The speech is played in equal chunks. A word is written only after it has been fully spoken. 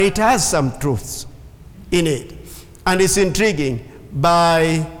it has some truths in it. And it's intriguing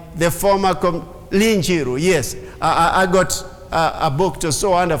by the former Lee Njiru. Yes, I got a book that was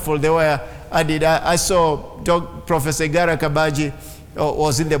so wonderful. I saw Professor Igara Kabaji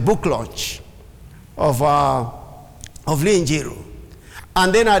was in the book launch of Lee Njiru.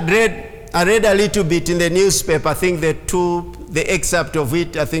 And then I read a little bit in the newspaper, I think the excerpt of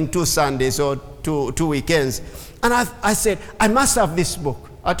it, I think 2 Sundays or two weekends. And I said, I must have this book.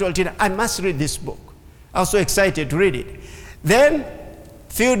 I told Tina, I must read this book. I was so excited to read it. Then,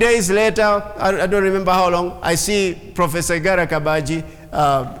 few days later, I don't remember how long, I see Professor Igara Kabaji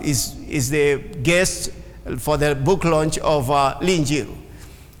is the guest for the book launch of Lee Njiru.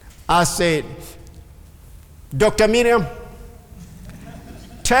 I said, Dr. Miriam,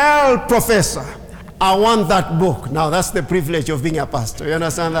 tell Professor, I want that book. Now, that's the privilege of being a pastor. You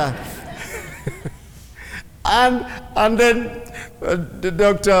understand that? and then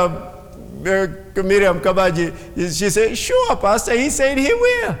Dr. Miriam Kabaji, she said, sure, Pastor. He said he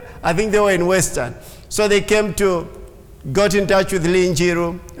will. I think they were in Western. So they got in touch with Lee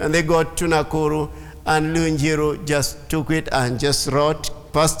Njiru, and they got to Nakuru, and Lee Njiru just took it and just wrote,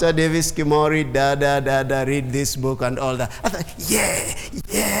 Pastor Davis Kimori, read this book and all that. I thought,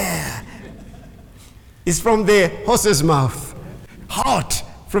 yeah. It's from the horse's mouth, hot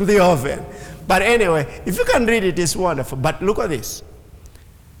from the oven. But anyway, if you can read it, it's wonderful. But look at this.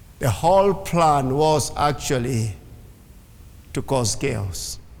 The whole plan was actually to cause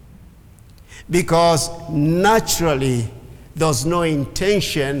chaos. Because naturally, there was no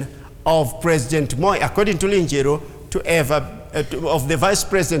intention of President Moi, according to Lee Njiru, of the vice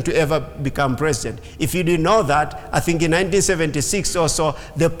president to ever become president. If you didn't know that, I think in 1976 or so,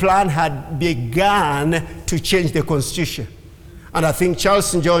 the plan had begun to change the constitution. And I think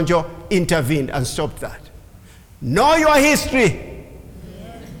Charles Njonjo intervened and stopped that. Know your history.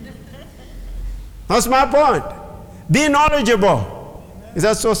 That's my point. Be knowledgeable. Is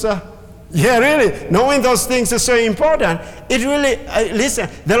that so, sir? Yeah, really. Knowing those things is so important. It really, listen,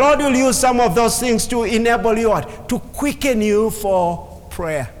 the Lord will use some of those things to enable you what? To quicken you for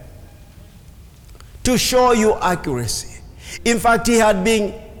prayer. To show you accuracy. In fact,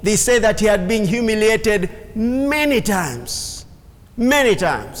 they say that he had been humiliated many times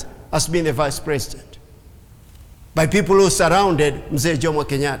as being the vice president by people who surrounded Mzee Jomo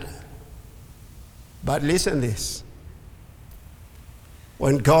Kenyatta. But listen this.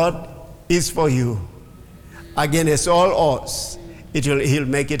 When God is for you, against all odds, he'll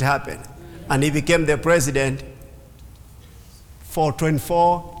make it happen. And he became the president for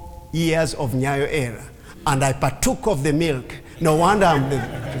 24 years of Nyayo era. And I partook of the milk. No wonder I'm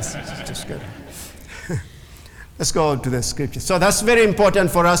just good. Let's go to the scriptures. So that's very important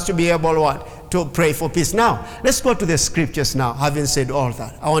for us to be able to pray for peace. Now, let's go to the scriptures now, having said all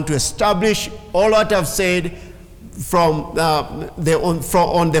that. I want to establish all what I've said on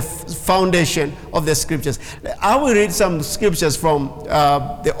the foundation of the scriptures. I will read some scriptures from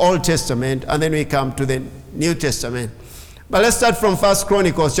the Old Testament, and then we come to the New Testament. But let's start from 1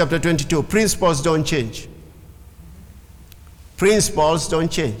 Chronicles chapter 22. Principles don't change. Principles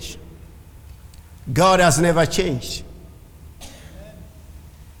don't change. God has never changed.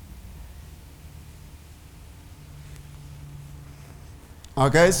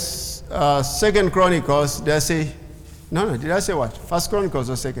 Okay, 2 Chronicles, did I say? No, did I say what? 1 Chronicles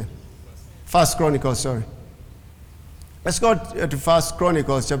or 2? 1 Chronicles, sorry. Let's go to 1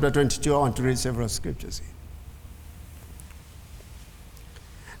 Chronicles chapter 22. I want to read several scriptures here.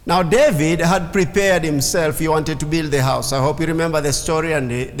 Now David had prepared himself. He wanted to build the house. I hope you remember the story and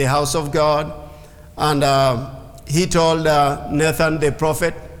the house of God. And he told Nathan the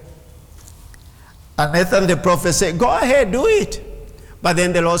prophet. And Nathan the prophet said, go ahead, do it. But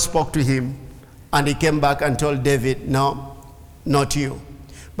then the Lord spoke to him. And he came back and told David, no, not you.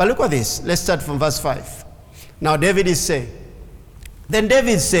 But look at this. Let's start from verse 5. Now David is saying, then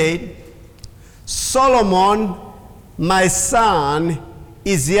David said, Solomon, my son,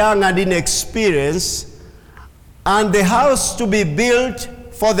 is young and inexperienced, and the house to be built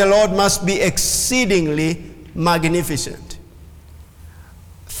for the Lord must be exceedingly magnificent,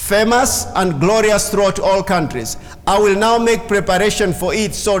 famous and glorious throughout all countries. I will now make preparation for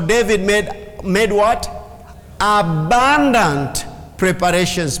it. So David made what? Abundant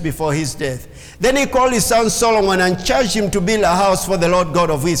preparations before his death. Then he called his son Solomon and charged him to build a house for the Lord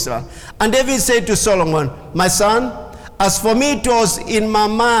God of Israel. And David said to Solomon, my son, as for me, it was in my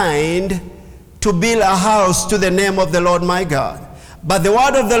mind to build a house to the name of the Lord my God. But the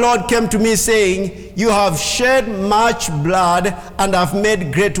word of the Lord came to me, saying, you have shed much blood and have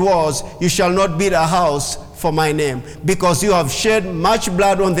made great wars. You shall not build a house for my name, because you have shed much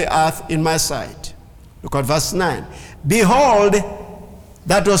blood on the earth in my sight. Look at verse 9. Behold,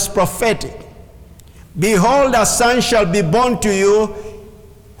 that was prophetic. Behold, a son shall be born to you,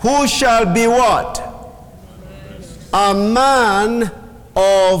 who shall be what? A man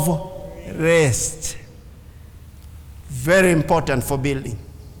of rest. Very important for building.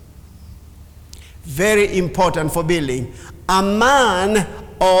 Very important for building. A man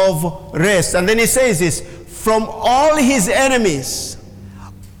of rest. And then he says this, from all his enemies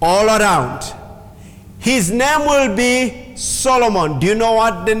all around. His name will be Solomon. Do you know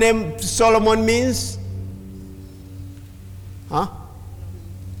what the name Solomon means? Huh?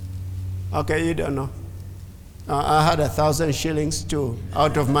 Okay, you don't know. I had 1,000 shillings too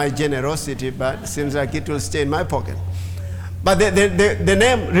out of my generosity, but it seems like it will stay in my pocket. But the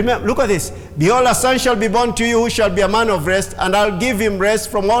name, remember, look at this. Behold, a son shall be born to you, who shall be a man of rest, and I'll give him rest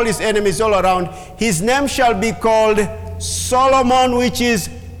from all his enemies all around. His name shall be called Solomon, which is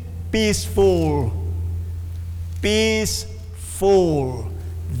peaceful. Peaceful.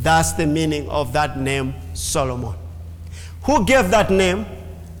 That's the meaning of that name, Solomon. Who gave that name?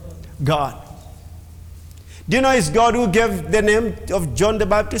 God. Do you know it's God who gave the name of John the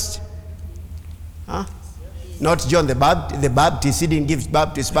Baptist? Huh? Not John the Baptist. He didn't give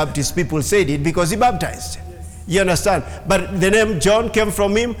Baptist. Baptist people said it because he baptized. You understand? But the name John came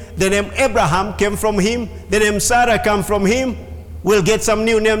from him. The name Abraham came from him. The name Sarah came from him. We'll get some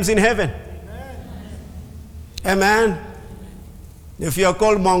new names in heaven. Amen. If you are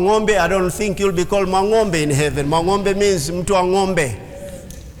called Mangombe, I don't think you'll be called Mangombe in heaven. Mangombe means mtu wa ngombe.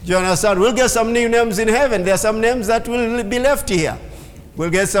 Do you understand? We'll get some new names in heaven. There are some names that will be left here. We'll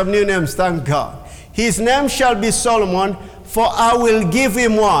get some new names, thank God. His name shall be Solomon, for I will give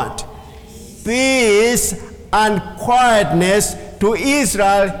him what? Peace and quietness to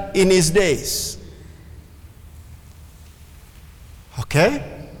Israel in his days. Okay?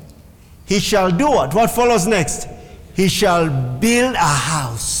 He shall do what? What follows next? He shall build a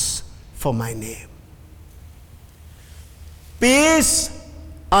house for my name. Peace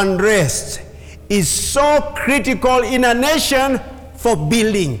and rest is so critical in a nation for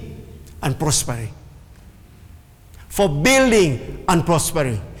building and prospering. For building and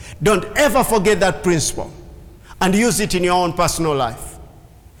prospering. Don't ever forget that principle and use it in your own personal life.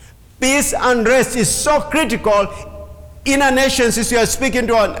 Peace and rest is so critical in a nation, since you are speaking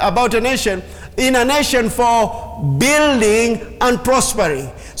about a nation, in a nation for building and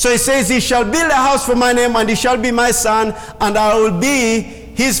prospering. So he says, he shall build a house for my name, and he shall be my son, and I will be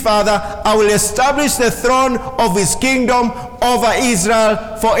his father. I will establish the throne of his kingdom over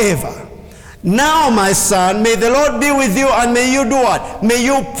Israel forever. Now, my son, may the Lord be with you, and may you do what? May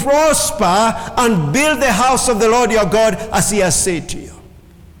you prosper and build the house of the Lord your God as he has said to you.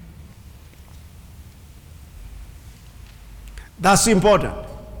 That's important.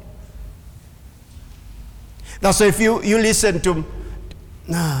 That's why if you listen to,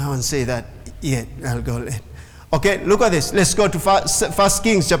 no, I won't say that yet. I'll go later. Okay, look at this. Let's go to 1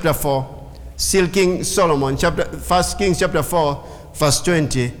 Kings chapter 4. Still King Solomon, 1 Kings chapter 4, verse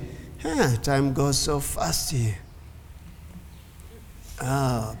 20. Time goes so fast here.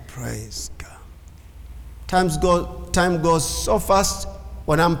 Oh, praise God. Time goes so fast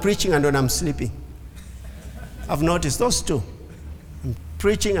when I'm preaching and when I'm sleeping. I've noticed those two. I'm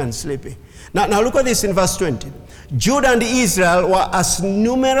preaching and sleeping. Now look at this in verse 20. Judah and Israel were as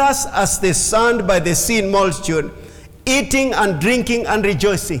numerous as the sand by the sea in multitude, eating and drinking and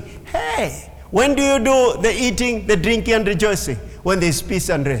rejoicing. Hey, when do you do the eating, the drinking and rejoicing? When there is peace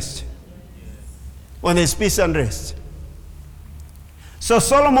and rest. When there is peace and rest. So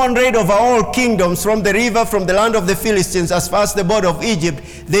Solomon reigned over all kingdoms from the river, from the land of the Philistines, as far as the border of Egypt.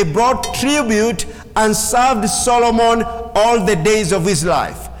 They brought tribute and served Solomon all the days of his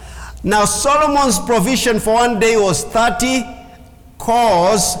life. Now Solomon's provision for one day was 30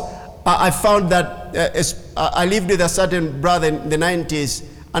 cors. I found that I lived with a certain brother in the 90s,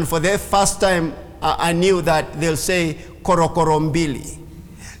 and for the first time I knew that they'll say korokoro mbili.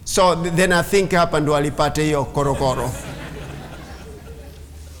 So then I think happened walipate hiyo korokoro.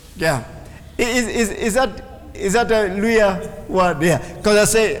 Yeah. Is that a Luya word? Yeah. Because I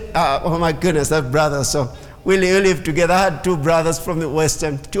say, oh my goodness, that brother. So we live together. I had two brothers from the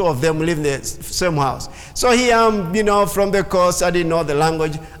western. Two of them live in the same house. So he from the coast. I didn't know the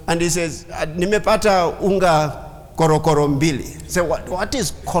language. And he says, nimepata unga korokoro mbili. I said, what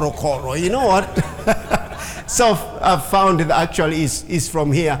is korokoro? You know what? So I found it actually is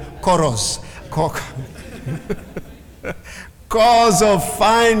from here. Koros. Cors of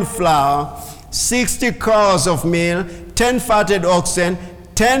fine flour, 60 cors of meal, 10 fatted oxen,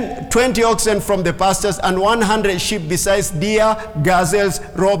 20 oxen from the pastures, and 100 sheep besides deer, gazelles,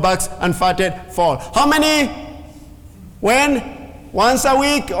 roebucks, and fatted fowl. How many? When? Once a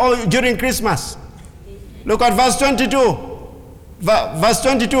week or during Christmas? Look at verse 22. Verse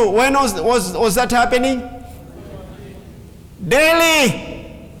 22. When was that happening? Daily.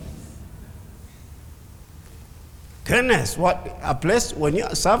 Goodness, what a place. When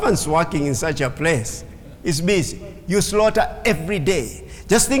your servants working in such a place, it's busy. You slaughter every day.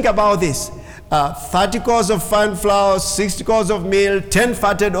 Just think about this. 30 cores of fine flour, 60 cores of meal, 10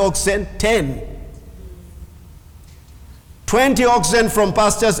 fatted oxen, 20 oxen from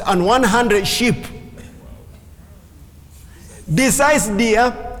pastures, and 100 sheep. Besides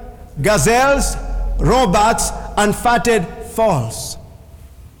deer, gazelles, roebucks, and fatted fowls.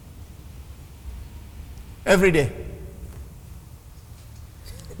 Every day.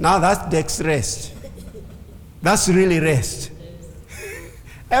 Now that's Dex rest. That's really rest.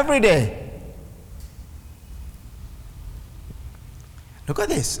 Every day. Look at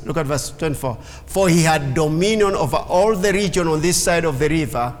this. Look at verse 24. For he had dominion over all the region on this side of the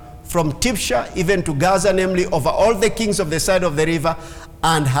river, from Tipsha even to Gaza, namely over all the kings of the side of the river,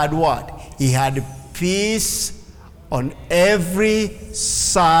 and had what? He had peace on every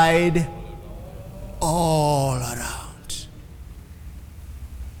side, all around.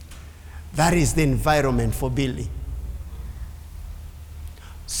 That is the environment for building.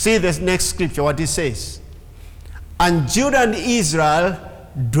 See this next scripture, what it says. And Judah and Israel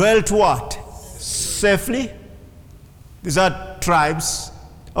dwelt what? Safely. These are tribes.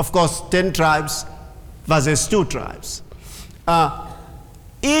 Of course, 10 tribes versus 2 tribes.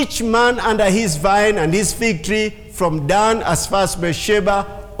 Each man under his vine and his fig tree, from Dan as far as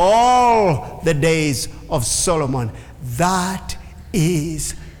Beersheba, all the days of Solomon. That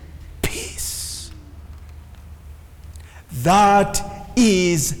is peace. That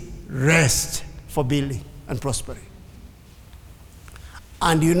is rest for building and prospering.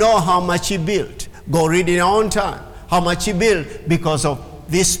 And you know how much he built. Go read in your own time. How much he built because of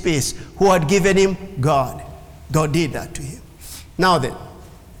this peace. Who had given him? God. God did that to him. Now then,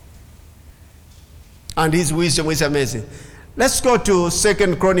 and his wisdom is amazing. Let's go to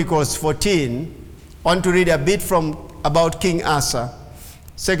 2 Chronicles 14. I want to read a bit about King Asa.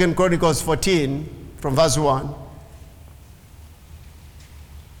 2 Chronicles 14 from verse 1.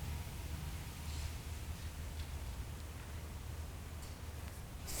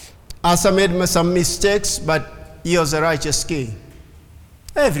 Asa made some mistakes, but he was a righteous king.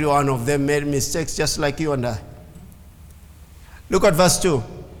 Every one of them made mistakes just like you and I. Look at verse 2.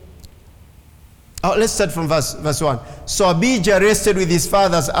 Oh, let's start from verse 1. So Abijah rested with his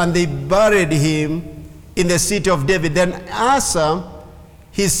fathers, and they buried him in the city of David. Then Asa,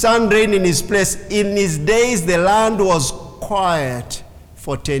 his son, reigned in his place. In his days, the land was quiet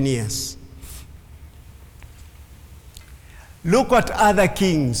for 10 years. Look at other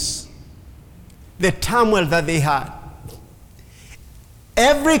kings, the turmoil that they had.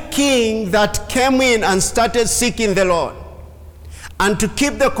 Every king that came in and started seeking the Lord and to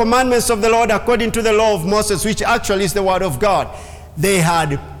keep the commandments of the Lord according to the law of Moses, which actually is the word of God, they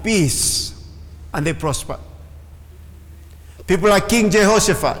had peace and they prospered. People like King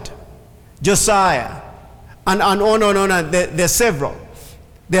Jehoshaphat, Josiah, and on. There's several.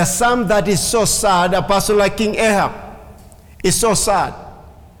 There are some that is so sad. A person like King Ahab is so sad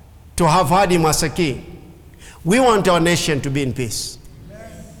to have had him as a king. We want our nation to be in peace.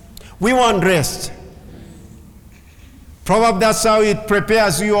 We want rest. Probably that's how it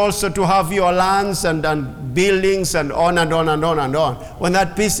prepares you also to have your lands and buildings and on and on and on and on, when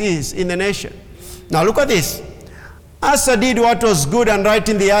that peace is in the nation. Now look at this. Asa did what was good and right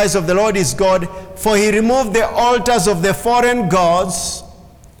in the eyes of the Lord his God, for he removed the altars of the foreign gods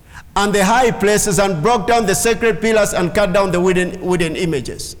and the high places, and broke down the sacred pillars and cut down the wooden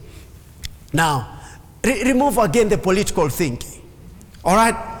images. Now, remove again the political thinking. All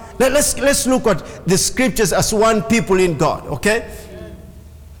right? Let's look at the scriptures as one people in God, okay?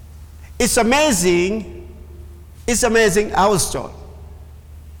 It's amazing. It's amazing. I was told.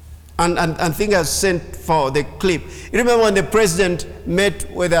 And I think I sent for the clip. You remember when the president met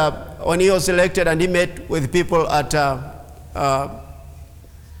with, when he was elected, and he met with people at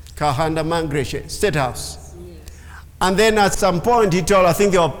Kahanda Mangreshe State House. And then at some point he told, I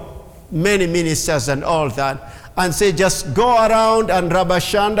think there were many ministers and all that, and say, just go around and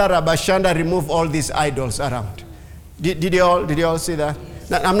Rabashanda, remove all these idols around. Did you all see that?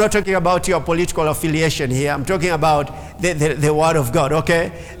 Now, I'm not talking about your political affiliation here. I'm talking about the word of God,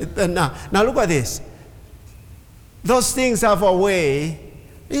 okay? Now look at this. Those things have a way.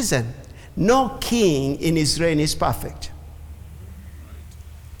 Listen, no king in his reign is perfect.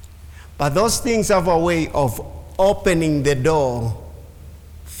 But those things have a way of opening the door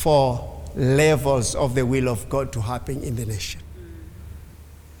for levels of the will of God to happen in the nation.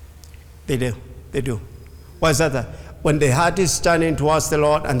 They do. Why is that? When the heart is turning towards the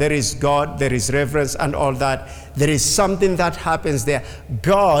Lord and there is God, there is reverence and all that, there is something that happens there.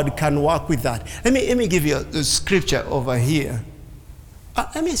 God can work with that. Let me give you a scripture over here.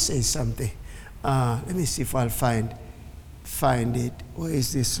 Let me say something. Let me see if I'll find it. Where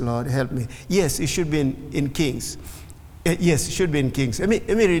is this, Lord? Help me. Yes, it should be in Kings. Yes, it should be in Kings. Let me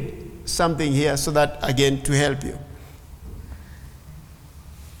read something here so that, again, to help you.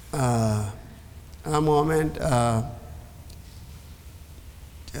 A moment.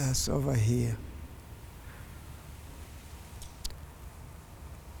 Just over here.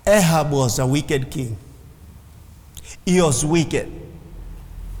 Ahab was a wicked king. He was wicked.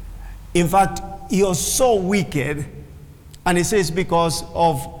 In fact, he was so wicked, and it says because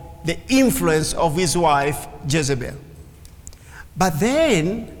of the influence of his wife, Jezebel. But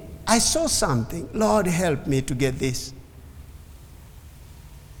then, I saw something. Lord, help me to get this.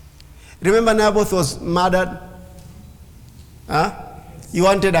 Remember Naboth was murdered? He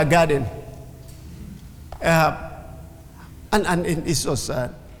wanted a garden. And it's so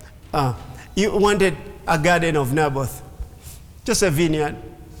sad. He wanted a garden of Naboth. Just a vineyard.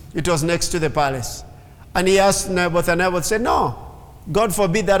 It was next to the palace. And he asked Naboth, and Naboth said, no, God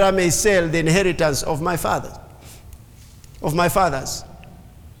forbid that I may sell the inheritance of my fathers.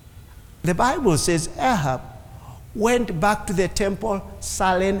 The Bible says Ahab went back to the temple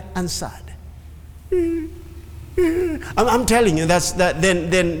sullen and sad. I'm telling you, then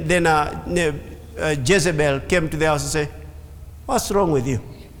Jezebel came to the house and said, what's wrong with you?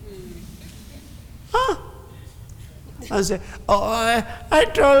 And said, I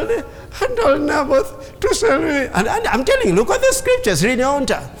told Naboth to sell me. And I'm telling you, look at the scriptures, read your own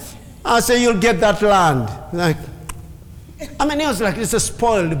time. I say, you'll get that land. Like, I mean, it was like it's a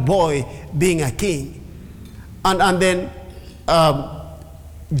spoiled boy being a king. And then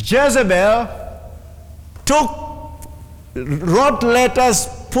Jezebel wrote letters,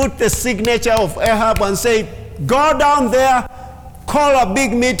 put the signature of Ahab and say, go down there, call a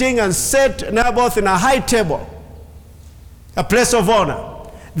big meeting and set Naboth in a high table, a place of honor.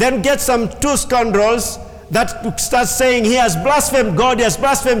 Then get some two scoundrels that start saying he has blasphemed God,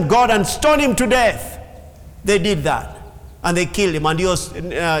 and stone him to death. They did that. And they killed him. And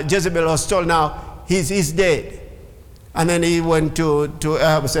Jezebel was told, now he's dead. And then he went to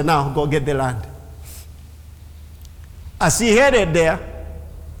Ahab and said, now go get the land. As he headed there,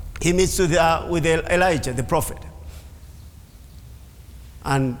 he meets with Elijah, the prophet.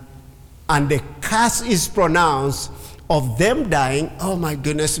 And the curse is pronounced of them dying. Oh my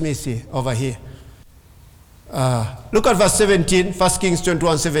goodness, let me see over here. Look at verse 17, 1 Kings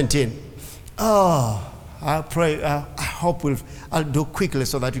 21:17. Oh, I pray, I hope I'll do quickly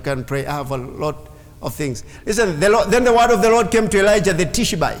so that you can pray. I have a lot of things. Listen, then the word of the Lord came to Elijah the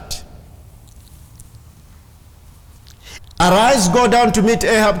Tishbite. Arise, go down to meet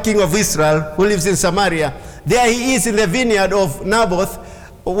Ahab, king of Israel, who lives in Samaria. There he is in the vineyard of Naboth,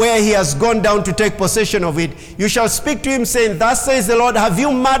 where he has gone down to take possession of it. You shall speak to him, saying, thus says the Lord, have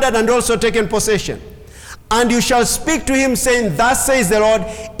you murdered and also taken possession? And you shall speak to him, saying, thus says the Lord,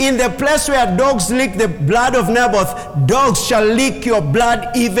 in the place where dogs lick the blood of Naboth, dogs shall lick your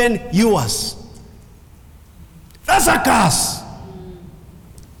blood, even yours. That's a curse.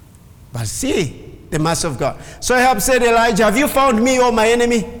 But see, the mercy of God. So Ahab said, Elijah, have you found me, O my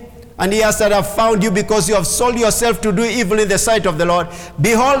enemy? And he answered, I have found you because you have sold yourself to do evil in the sight of the Lord.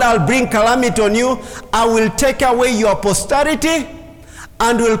 Behold, I'll bring calamity on you. I will take away your posterity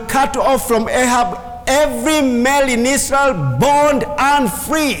and will cut off from Ahab every male in Israel, bond and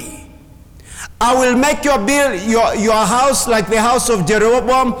free. I will make your house like the house of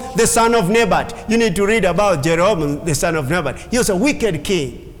Jeroboam, the son of Nebat. You need to read about Jeroboam, the son of Nebat. He was a wicked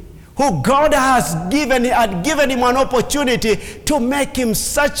king who God had given him an opportunity to make him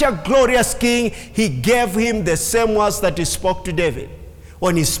such a glorious king. He gave him the same words that he spoke to David.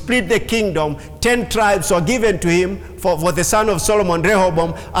 When he split the kingdom, 10 tribes were given to him for the son of Solomon,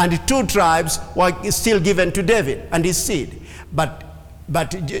 Rehoboam, and 2 tribes were still given to David and his seed. But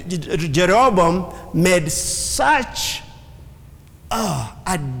Jeroboam made such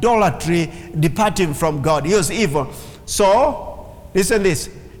idolatry departing from God. He was evil. So, listen this.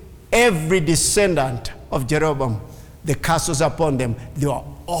 Every descendant of Jeroboam, the curse was upon them. They were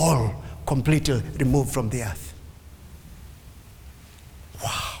all completely removed from the earth.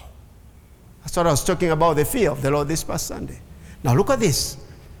 Wow. That's what I was talking about, the fear of the Lord this past Sunday. Now look at this.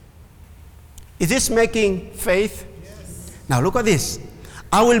 Is this making faith? Yes. Now look at this.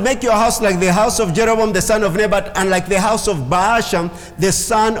 I will make your house like the house of Jeroboam the son of Nebat, and like the house of Baasha the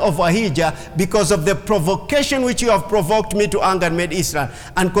son of Ahijah, because of the provocation which you have provoked me to anger and made Israel.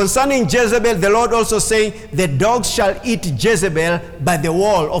 And concerning Jezebel, the Lord also saying, the dogs shall eat Jezebel by the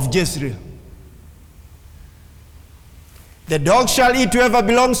wall of Jezreel. The dog shall eat whoever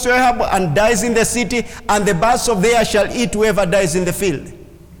belongs to Ahab and dies in the city, and the birds of the air shall eat whoever dies in the field.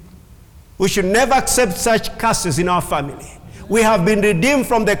 We should never accept such curses in our family. We have been redeemed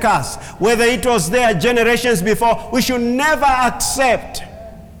from the curse. Whether it was there generations before, we should never accept,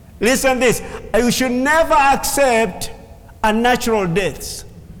 listen this, we should never accept unnatural deaths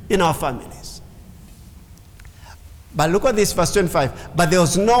in our families. But look at this, verse 25. But there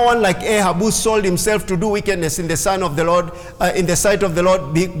was no one like Ahab who sold himself to do wickedness in the sight of the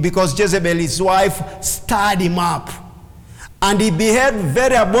Lord, because Jezebel, his wife, stirred him up. And he behaved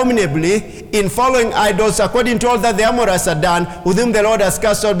very abominably in following idols, according to all that the Amorites had done, with whom the Lord has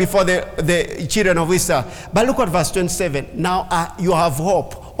cast out before the children of Israel. But look at verse 27. Now you have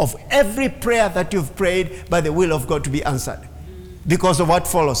hope of every prayer that you've prayed by the will of God to be answered, because of what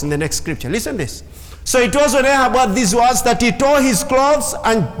follows in the next scripture. Listen this. So it was when Ahab heard these words that he tore his clothes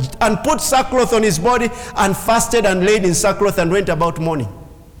and put sackcloth on his body, and fasted and laid in sackcloth and went about mourning.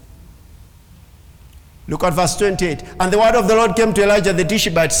 Look at verse 28. And the word of the Lord came to Elijah the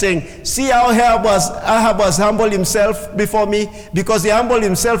Tishbite, saying, see how Ahab was humbled himself before me. Because he humbled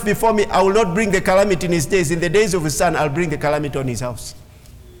himself before me, I will not bring the calamity in his days. In the days of his son, I'll bring the calamity on his house.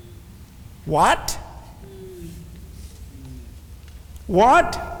 What?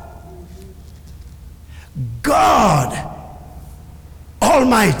 What? God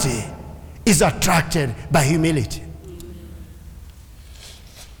Almighty is attracted by humility.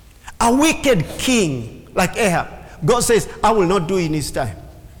 A wicked king like Ahab, God says, I will not do in his time.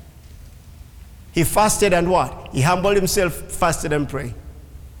 He fasted and what? He humbled himself, fasted and prayed.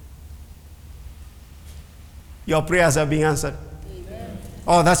 Your prayers are being answered. Amen.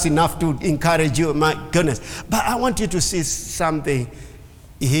 Oh, that's enough to encourage you, my goodness. But I want you to see something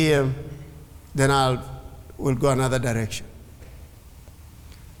here, then we'll go another direction.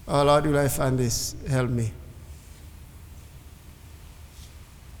 Oh Lord, will I find this? Help me.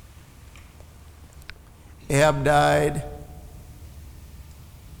 Ahab died,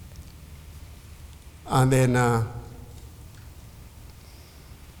 and then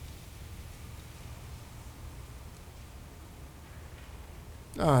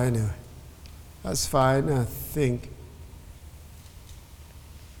anyway, that's fine, I think.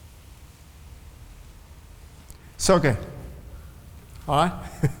 It's okay. All right?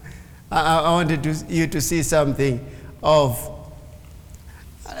 I wanted you to see something of,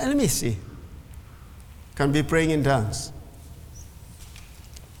 let me see. Can be praying in tongues.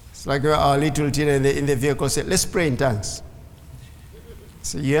 It's like our little children in the vehicle say, let's pray in tongues.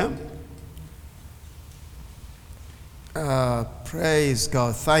 So yeah. Praise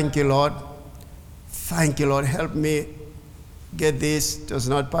God. Thank you, Lord. Thank you, Lord. Help me get this. It was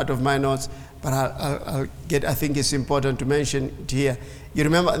not part of my notes, but I'll get, I think it's important to mention it here. You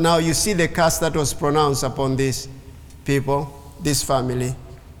remember, now you see the curse that was pronounced upon these people, this family.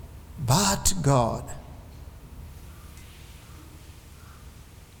 But God.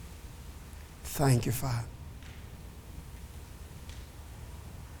 Thank you, Father.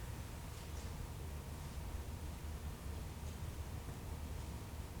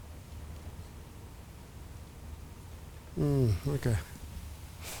 Okay.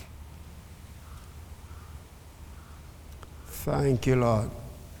 Thank you, Lord.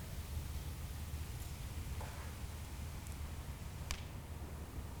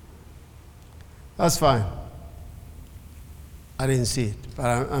 That's fine. I didn't see it,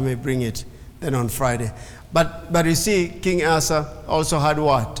 but I may bring it then on Friday. But you see, King Asa also had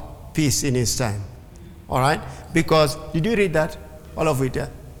what? Peace in his time. All right? Because, did you read that? All of it, yeah?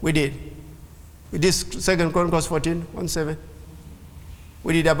 We did. We did 2 Chronicles 14, 1-7.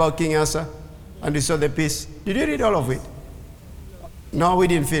 We did about King Asa, and we saw the peace. Did you read all of it? No, we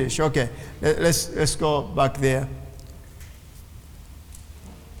didn't finish. Okay. Let's go back there.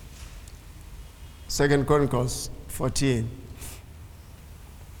 2 Chronicles 14.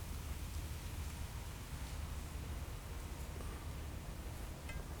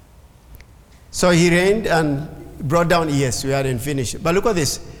 So he reigned and brought down, yes, we hadn't finished. But look at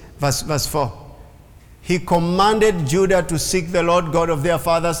this, verse 4. He commanded Judah to seek the Lord God of their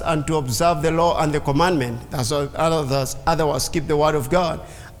fathers and to observe the law and the commandment. That's otherwise keep the word of God.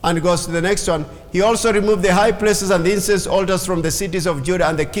 And it goes to the next one. He also removed the high places and the incense altars from the cities of Judah,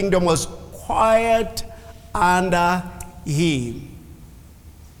 and the kingdom was quiet under him.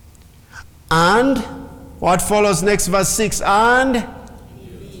 And what follows next, verse 6, and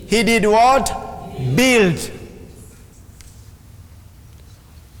He did what? Build.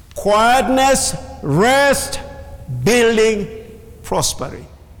 Quietness, rest, building, prospering.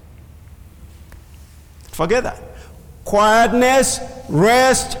 Forget that. Quietness,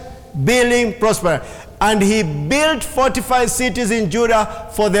 rest, building, prospering. And he built fortified cities in Judah,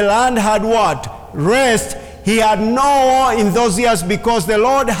 for the land had what? Rest. He had no war in those years because the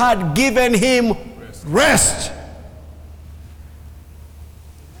Lord had given him rest.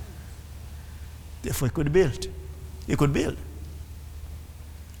 Therefore he could build. He could build.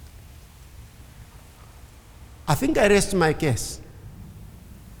 I think I rest my case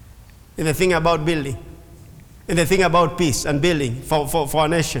in the thing about building, in the thing about peace and building for our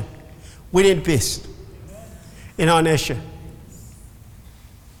nation. We need peace in our nation.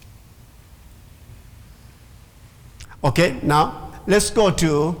 Okay, now let's go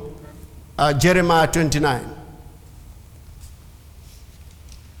to Jeremiah 29.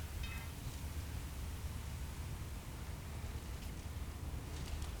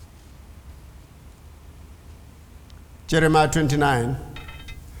 Jeremiah 29.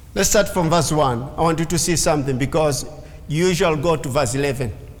 Let's start from verse 1. I want you to see something because you usually go to verse 11.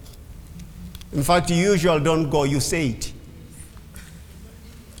 In fact, you usually don't go, you say it.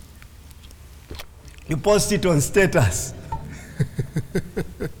 You post it on status.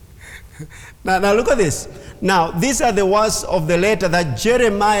 Now look at this. Now, these are the words of the letter that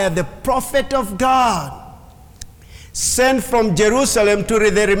Jeremiah, the prophet of God, sent from Jerusalem to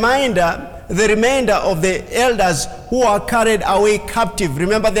the remainder of the elders who are carried away captive.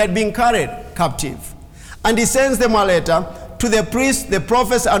 Remember, they had been carried captive. And he sends them a letter to the priests, the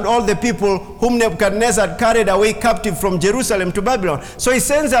prophets, and all the people whom Nebuchadnezzar had carried away captive from Jerusalem to Babylon. So he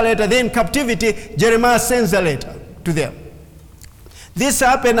sends a letter. Then in captivity, Jeremiah sends a letter to them. This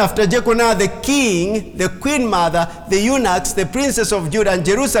happened after Jeconiah the king, the queen mother, the eunuchs, the princes of Judah and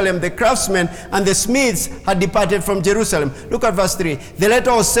Jerusalem, the craftsmen and the smiths had departed from Jerusalem. Look at verse 3. The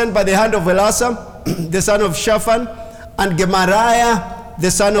letter was sent by the hand of Elasah, the son of Shaphan, and Gemariah, the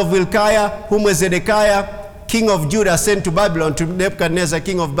son of Hilkiah, whom was Zedekiah, king of Judah, sent to Babylon, to Nebuchadnezzar,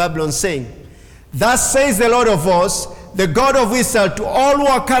 king of Babylon, saying, Thus says the Lord of hosts, the God of Israel, to all who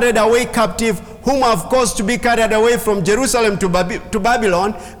are carried away captive, whom I've caused to be carried away from Jerusalem to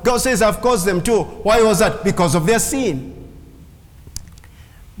Babylon. God says, I've caused them too. Why was that? Because of their sin.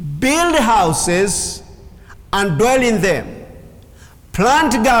 Build houses and dwell in them.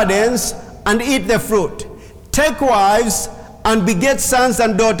 Plant gardens and eat the fruit. Take wives and beget sons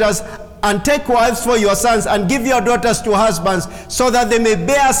and daughters, and take wives for your sons, and give your daughters to husbands, so that they may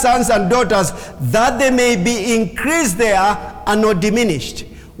bear sons and daughters, that they may be increased there and not diminished.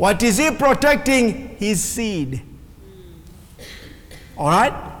 What is he protecting? His seed. All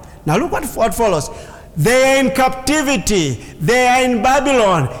right? Now look what follows. They are in captivity. They are in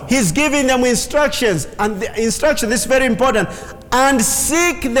Babylon. He's giving them instructions. And the instruction, this is very important. And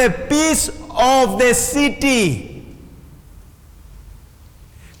seek the peace of the city.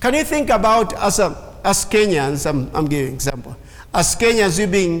 Can you think about as Kenyans, I'm giving an example. As Kenyans, we're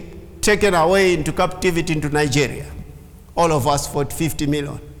being taken away into captivity into Nigeria. All of us for 50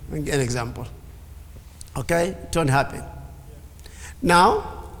 million. An example. Okay? It won't happen.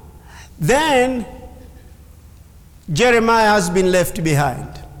 Now, then Jeremiah has been left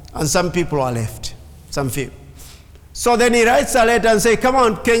behind, and some people are left, some few. So then he writes a letter and says, come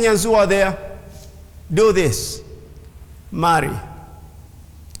on, Kenyans who are there, do this. Marry.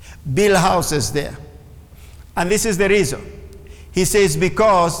 Build houses there. And this is the reason. He says,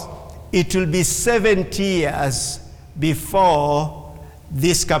 because it will be 70 years before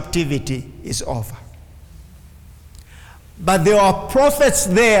this captivity is over. But there are prophets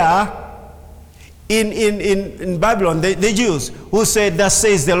there in Babylon, the Jews, who said, thus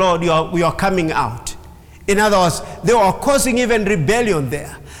says the Lord, we are coming out. In other words, they were causing even rebellion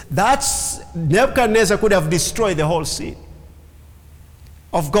there. That's, Nebuchadnezzar could have destroyed the whole scene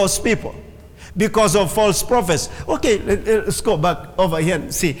of God's people because of false prophets. Okay, let's go back over here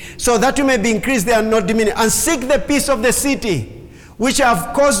and see. So that you may be increased there and not diminished, and seek the peace of the city, which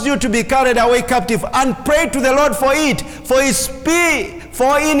have caused you to be carried away captive, and pray to the Lord for it. For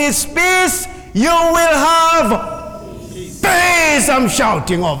in his peace you will have peace. I'm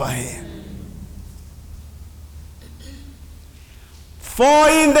shouting over here. For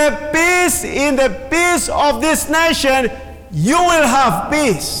in the peace of this nation, you will have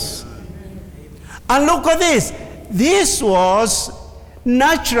peace. And look at this. This was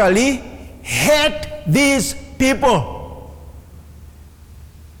naturally hate these people.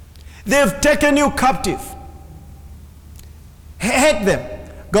 They've taken you captive. Hate them.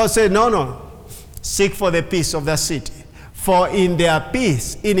 God said, no. Seek for the peace of the city. For in their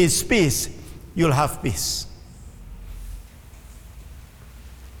peace, in his peace, you'll have peace.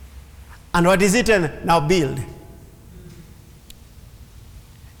 And what is it? Now build.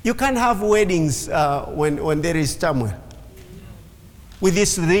 You can't have weddings when there is turmoil. With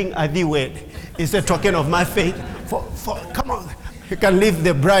this ring I thee wed. It's a token of my faith. Come on. You can leave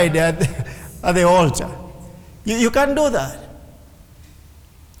the bride at the altar. You can't do that.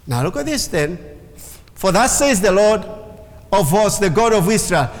 Now look at this then. For thus says the Lord of hosts, the God of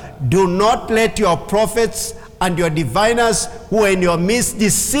Israel, do not let your prophets and your diviners who are in your midst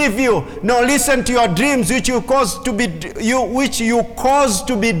deceive you. No, listen to your dreams which you caused to be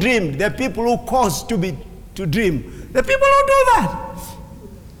dreamed. The people who caused to dream. The people who do that.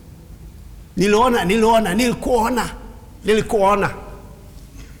 Nilikuona.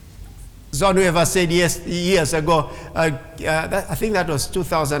 John Weaver said years ago, I think that was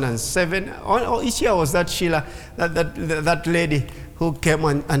 2007, or each year was that Sheila, that lady who came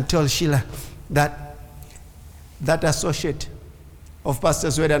and told Sheila that associate of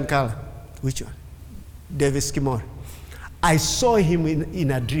Pastors Wade and Carla, which one? Davis Kimori. I saw him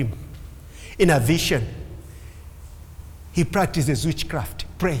in a dream, in a vision. He practices witchcraft.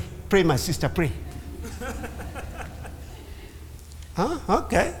 Pray, my sister, pray.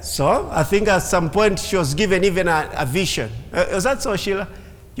 Okay, so I think at some point she was given even a vision. Was that so, Sheila?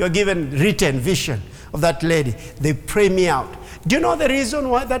 You're given written vision of that lady. They pray me out. Do you know the reason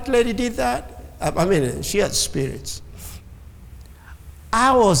why that lady did that? I mean, she had spirits.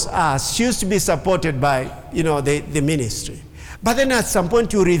 I was asked, she used to be supported by, the ministry. But then at some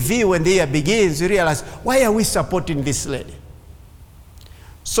point you review when the year begins, you realize, why are we supporting this lady?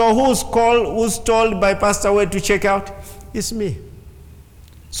 So who's told by Pastor Wade to check out? It's me.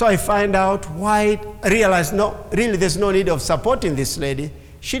 So I find out why, I realize, no, really there's no need of supporting this lady.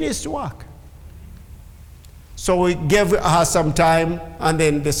 She needs to work. So we gave her some time, and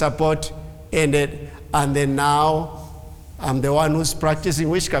then the support ended, and then now I'm the one who's practicing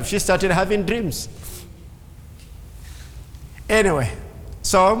witchcraft. She started having dreams. Anyway,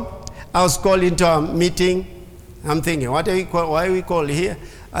 so I was called into a meeting. I'm thinking, why are we called here?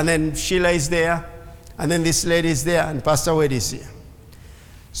 And then Sheila is there, and then this lady is there, and Pastor Wade is here.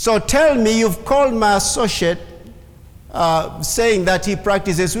 So tell me, you've called my associate saying that he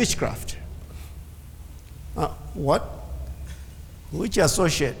practices witchcraft. What? Which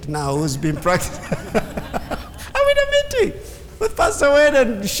associate now who's been practicing? I'm in a meeting with Pastor Wade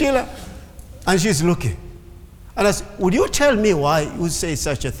and Sheila, and she's looking. And I said, would you tell me why you say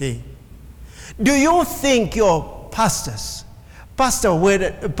such a thing? Do you think your pastors, Pastor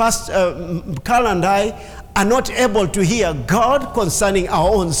Wade, Carl and I, are not able to hear God concerning our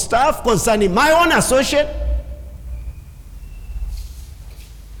own stuff, concerning my own associate?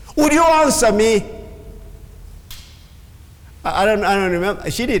 Would you answer me? I don't remember.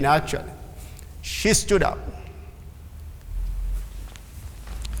 She didn't actually. She stood up.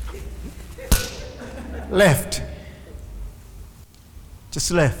 Left.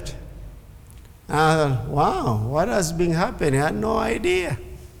 Just left. And I thought, wow, what has been happening? I had no idea.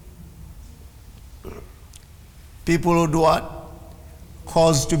 People who do what?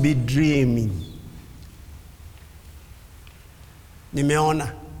 Cause to be dreaming.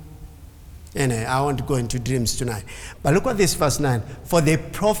 Nimeona. Anyway, I want to go into dreams tonight. But look at this verse 9. For they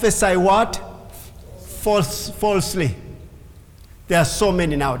prophesy what? Falsely. There are so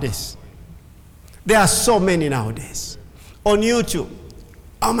many nowadays. There are so many nowadays. On YouTube.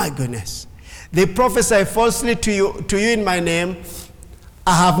 Oh my goodness. They prophesy falsely to you in my name.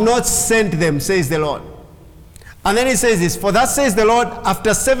 I have not sent them, says the Lord. And then he says this, for that says the Lord,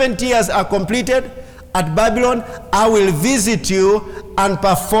 after 70 years are completed at Babylon, I will visit you and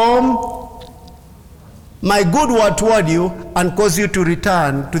perform my good word toward you and cause you to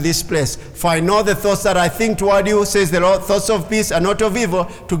return to this place. For I know the thoughts that I think toward you, says the Lord, thoughts of peace and not of evil,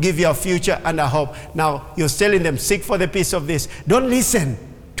 to give you a future and a hope. Now, you're telling them, seek for the peace of this. Don't listen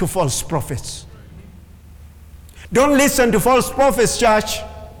to false prophets. Don't listen to false prophets, church.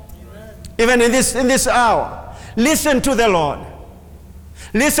 Even in this hour. Listen to the Lord.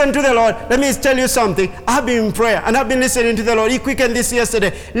 Listen to the Lord. Let me tell you something. I've been in prayer and I've been listening to the Lord. He quickened this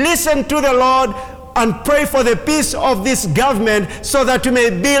yesterday. Listen to the Lord and pray for the peace of this government so that you may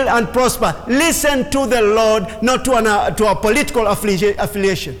build and prosper. Listen to the Lord, not to a political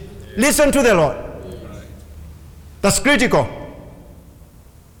affiliation. Listen to the Lord. That's critical.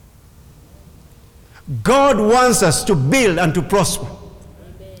 God wants us to build and to prosper.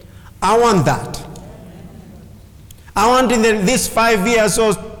 I want that. I want in these 5 years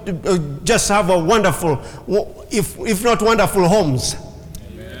or just have a wonderful, if not wonderful homes.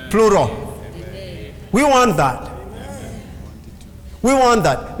 Amen. Plural. Amen. We want that. Amen. We want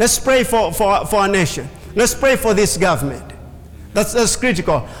that. Let's pray for our nation. Let's pray for this government. That's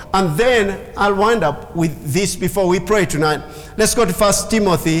critical. And then I'll wind up with this before we pray tonight. Let's go to 1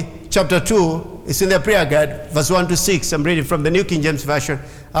 Timothy chapter 2. It's in the prayer guide, verse 1 to 6. I'm reading from the New King James Version.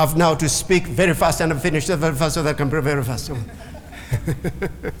 I have now to speak very fast and finish very fast so that I can pray very fast.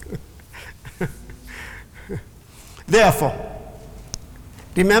 Therefore,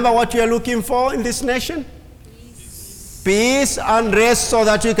 remember what you are looking for in this nation? Peace and rest, so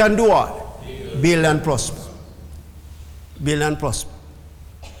that you can do what? Build and prosper. Build and prosper.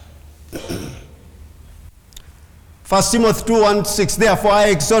 1 Timothy 2:1-6. Therefore I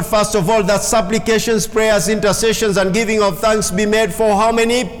exhort first of all that supplications, prayers, intercessions, and giving of thanks be made for how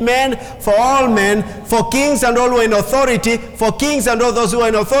many men? For all men, for kings and all who are in authority, for kings and all those who are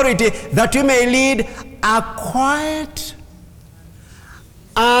in authority, that we may lead a quiet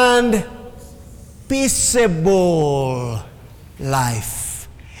and peaceable life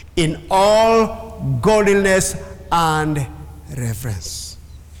in all godliness and reverence.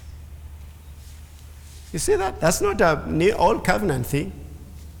 You see that? That's not a new old covenant thing.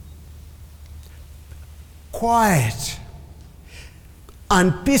 Quiet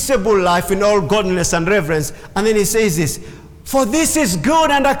and peaceable life in all godliness and reverence. And then he says this, for this is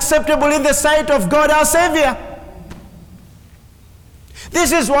good and acceptable in the sight of God our Savior.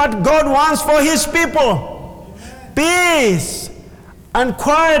 This is what God wants for his people. Peace and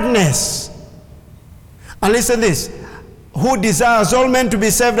quietness. And listen to this. Who desires all men to be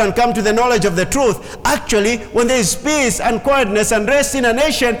saved and come to the knowledge of the truth. Actually, when there is peace and quietness and rest in a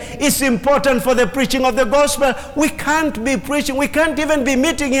nation, it's important for the preaching of the gospel. We can't be preaching, we can't even be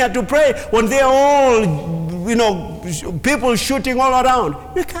meeting here to pray when they are all, people shooting all around.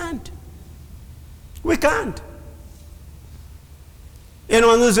 We can't. We can't.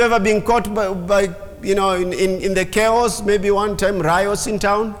 Anyone who's ever been caught by in the chaos, maybe one time riots in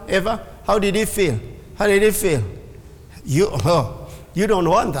town, ever? How did he feel? How did he feel? You don't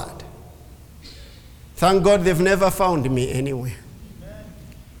want that. Thank God they've never found me anywhere.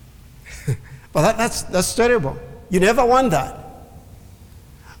 But that's terrible. You never want that.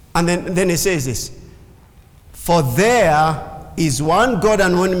 And then he says this, for there is one God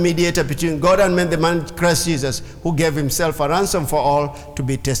and one mediator between God and men, the man Christ Jesus, who gave himself a ransom for all, to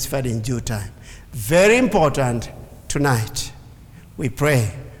be testified in due time. Very important tonight. We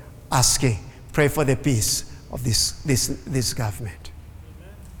pray, pray for the peace of this government.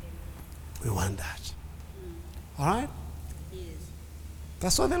 We want that. All right? Yes.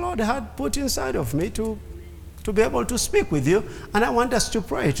 That's what the Lord had put inside of me to be able to speak with you. And I want us to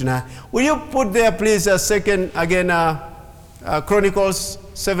pray tonight. Will you put there, please, Chronicles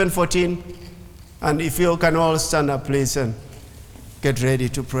 7:14? And if you can all stand up, please, and get ready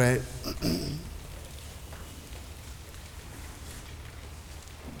to pray.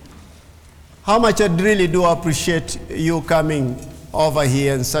 How much I really do appreciate you coming over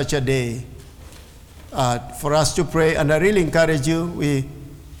here in such a day for us to pray. And I really encourage you, we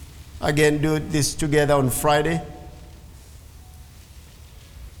again do this together on Friday.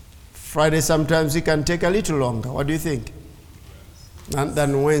 Friday sometimes it can take a little longer. What do you think?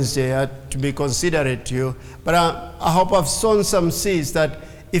 Than Wednesday, to be considerate to you. But I hope I've sown some seeds that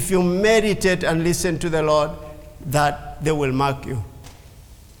if you meditate and listen to the Lord, that they will mark you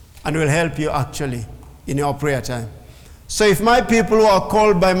and will help you actually in your prayer time. So if my people who are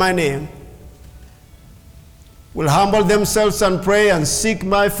called by my name will humble themselves and pray and seek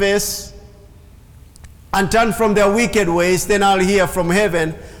my face and turn from their wicked ways, then I'll hear from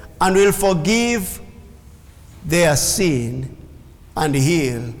heaven and will forgive their sin and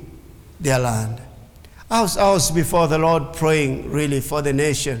heal their land. I was before the Lord praying really for the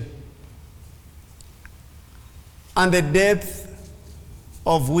nation. And the depth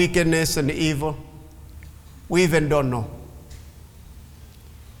of wickedness and evil, we even don't know.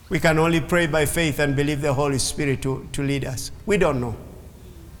 We can only pray by faith and believe the Holy Spirit to lead us. We don't know.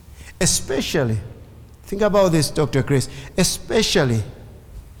 Especially, think about this, Dr. Chris, especially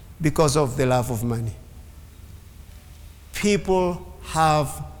because of the love of money. People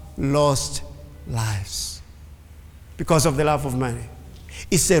have lost lives because of the love of money.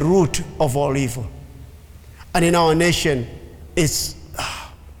 It's the root of all evil. And in our nation, it's...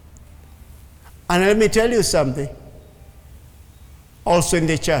 And let me tell you something. Also in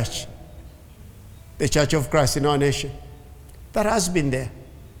the Church of Christ in our nation, that has been there.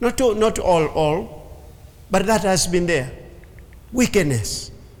 Not all, but that has been there.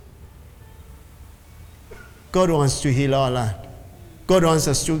 Wickedness. God wants to heal our land. God wants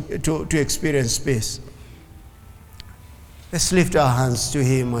us to experience peace. Let's lift our hands to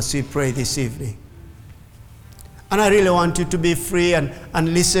Him as we pray this evening. And I really want you to be free and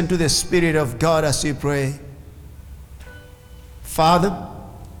listen to the Spirit of God as we pray. Father,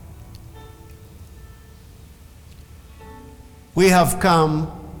 we have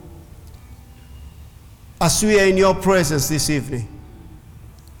come as we are in your presence this evening,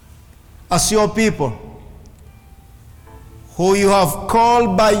 as your people who you have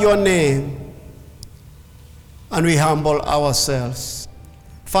called by your name, and we humble ourselves.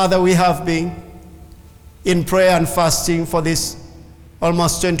 Father, we have been in prayer and fasting for this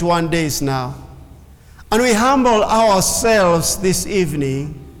almost 21 days now. And we humble ourselves this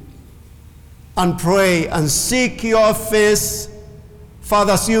evening and pray and seek your face.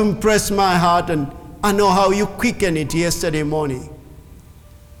 Father, as you impress my heart, and I know how you quickened it yesterday morning,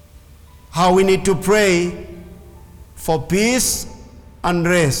 how we need to pray for peace and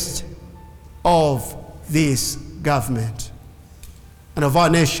rest of this government and of our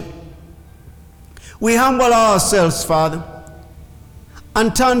nation. We humble ourselves, Father,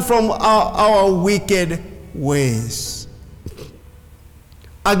 and turn from our wicked ways.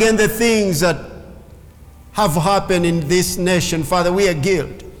 Again, the things that have happened in this nation, Father, we are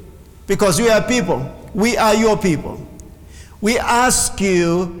guilty because we are people. We are your people. We ask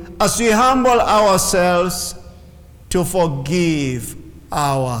you, as we humble ourselves, to forgive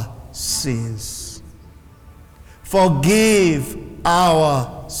our sins. Forgive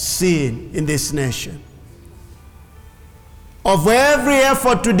our sin in this nation. Of every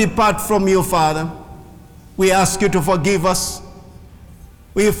effort to depart from you, Father, we ask you to forgive us.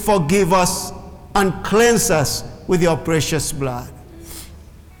 We forgive us and cleanse us with your precious blood.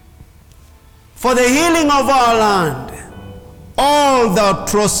 For the healing of our land, all the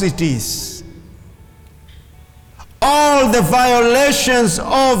atrocities, all the violations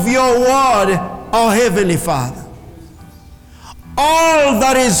of your word, our Heavenly Father, all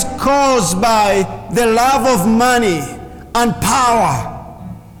that is caused by the love of money and power,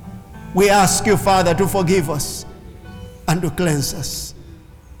 we ask you, Father, to forgive us and to cleanse us.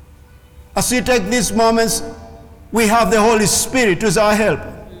 As we take these moments, we have the Holy Spirit who's our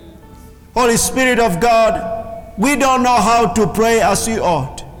helper. Holy Spirit of God, we don't know how to pray as we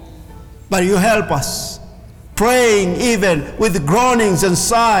ought, but you help us, praying even with groanings and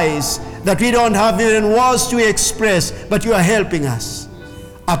sighs that we don't have even words to express, but you are helping us.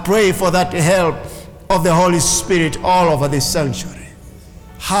 I pray for that help of the Holy Spirit all over this sanctuary.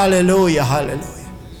 Hallelujah, hallelujah.